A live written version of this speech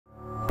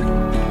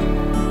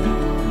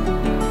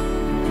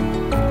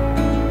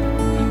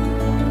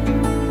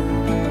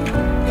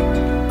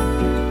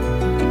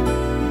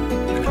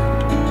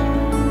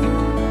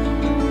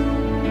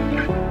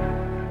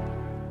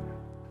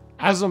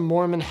As a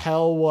Mormon,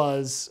 hell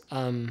was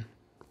a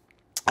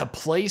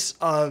place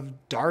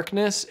of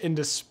darkness and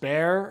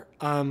despair.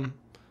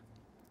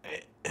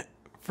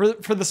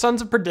 For the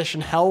sons of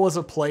perdition, hell was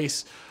a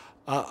place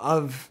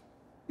of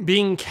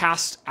being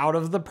cast out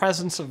of the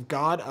presence of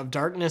God, of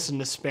darkness and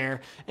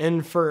despair.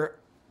 And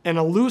in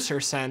a looser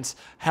sense,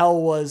 hell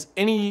was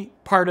any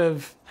part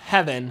of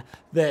heaven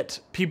that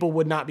people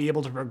would not be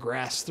able to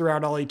progress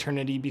throughout all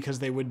eternity because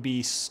they would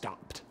be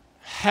stopped.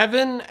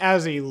 Heaven,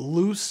 as a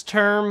loose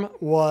term,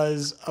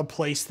 was a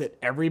place that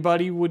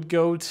everybody would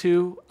go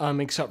to,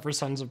 except for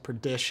sons of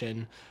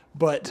perdition.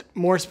 But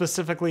more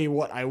specifically,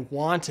 what I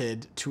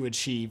wanted to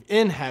achieve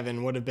in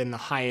heaven would have been the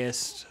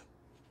highest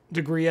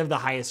degree of the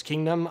highest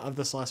kingdom of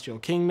the celestial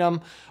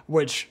kingdom,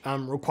 which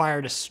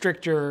required a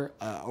stricter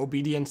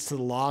obedience to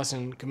the laws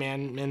and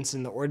commandments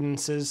and the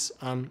ordinances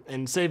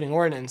and saving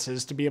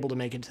ordinances to be able to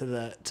make it to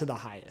the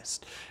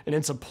highest. And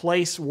it's a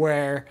place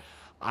where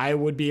I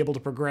would be able to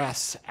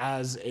progress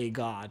as a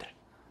god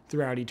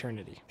throughout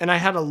eternity. And I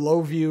had a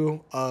low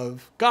view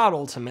of God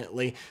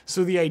ultimately,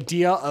 so the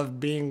idea of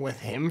being with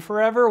him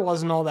forever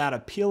wasn't all that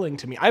appealing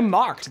to me. I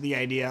mocked the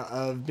idea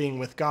of being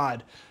with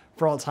God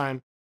for all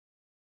time.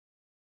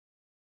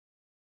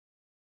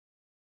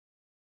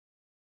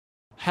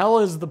 Hell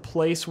is the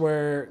place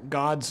where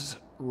God's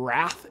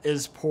wrath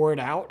is poured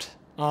out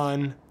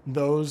on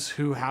those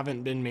who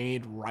haven't been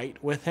made right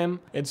with him.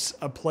 It's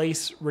a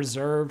place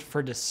reserved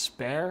for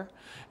despair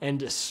and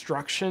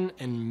destruction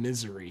and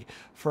misery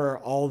for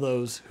all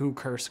those who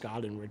curse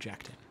God and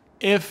reject him.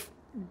 If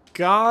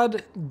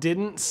God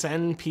didn't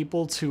send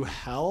people to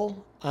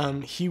hell,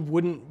 he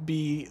wouldn't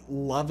be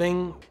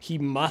loving. He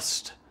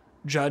must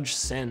judge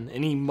sin,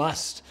 and he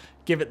must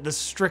give it the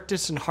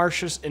strictest and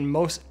harshest and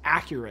most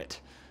accurate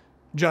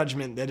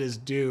judgment that is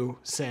due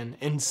sin.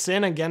 And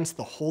sin against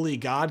the holy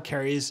God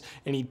carries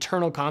an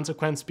eternal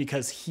consequence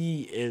because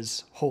he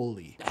is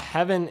holy.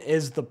 Heaven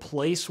is the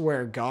place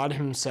where God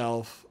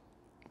himself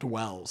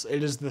dwells.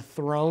 It is the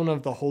throne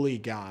of the holy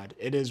God.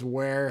 It is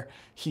where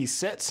he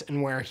sits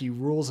and where he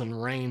rules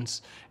and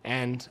reigns.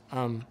 And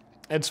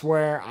it's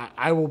where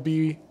I will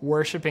be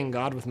worshiping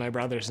God with my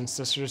brothers and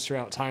sisters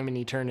throughout time and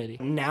eternity.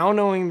 Now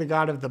knowing the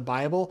God of the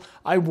Bible,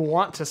 I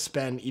want to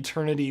spend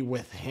eternity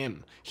with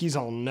him. He's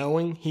all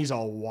knowing, he's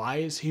all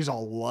wise, he's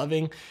all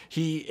loving.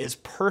 He is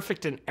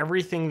perfect in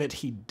everything that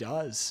he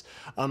does.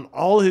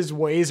 All his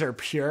ways are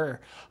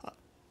pure.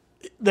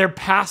 They're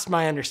past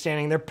my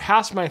understanding. They're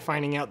past my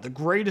finding out. The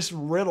greatest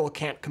riddle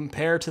can't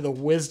compare to the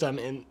wisdom,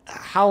 and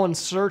how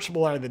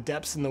unsearchable are the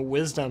depths and the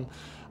wisdom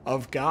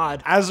of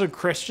God. As a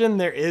Christian,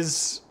 there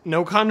is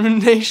no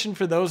condemnation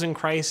for those in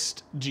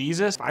Christ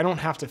Jesus. I don't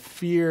have to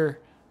fear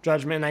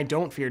judgment, and I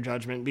don't fear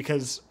judgment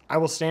because I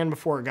will stand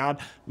before God,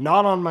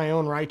 not on my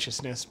own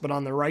righteousness, but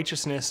on the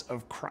righteousness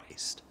of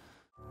Christ.